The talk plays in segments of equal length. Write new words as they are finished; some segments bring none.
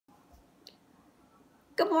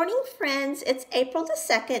Good morning, friends. It's April the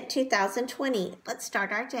 2nd, 2020. Let's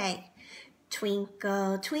start our day.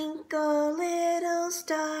 Twinkle, twinkle, little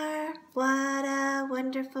star, what a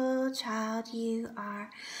wonderful child you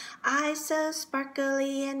are. Eyes so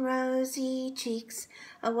sparkly and rosy cheeks,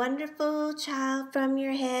 a wonderful child from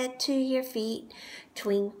your head to your feet.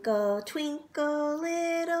 Twinkle, twinkle,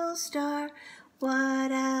 little star,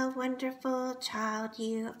 what a wonderful child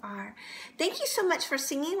you are. Thank you so much for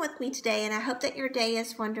singing with me today, and I hope that your day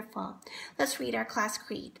is wonderful. Let's read our class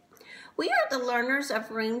creed. We are the learners of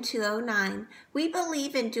Room 209. We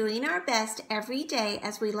believe in doing our best every day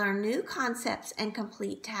as we learn new concepts and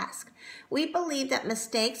complete tasks. We believe that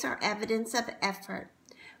mistakes are evidence of effort.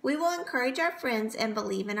 We will encourage our friends and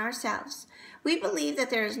believe in ourselves. We believe that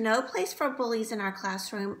there is no place for bullies in our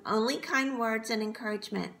classroom, only kind words and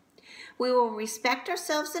encouragement. We will respect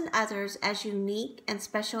ourselves and others as unique and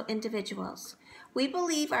special individuals. We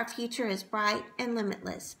believe our future is bright and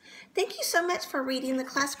limitless. Thank you so much for reading the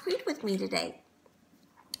class creed with me today.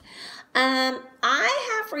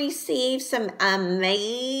 I have received some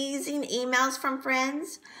amazing emails from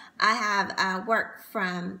friends. I have work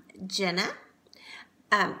from Jenna.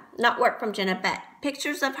 Not work from Jenna, but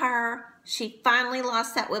pictures of her. She finally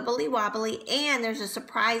lost that wibbly wobbly, and there's a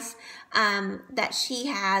surprise that she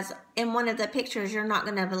has in one of the pictures you're not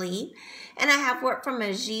going to believe. And I have work from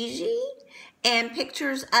a Gigi and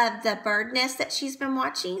pictures of the bird nest that she's been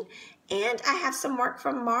watching. And I have some work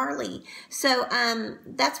from Marley. So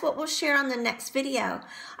that's what we'll share on the next video.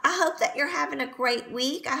 I hope that you're having a great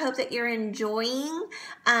week. I hope that you're enjoying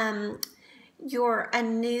a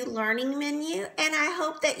new learning menu, and I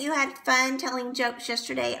hope that you had fun telling jokes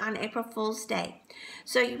yesterday on April Fool's Day.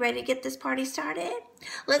 So you ready to get this party started?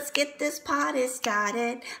 Let's get this party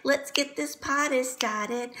started. Let's get this party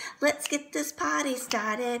started. Let's get this party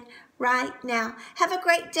started right now. Have a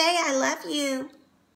great day. I love you.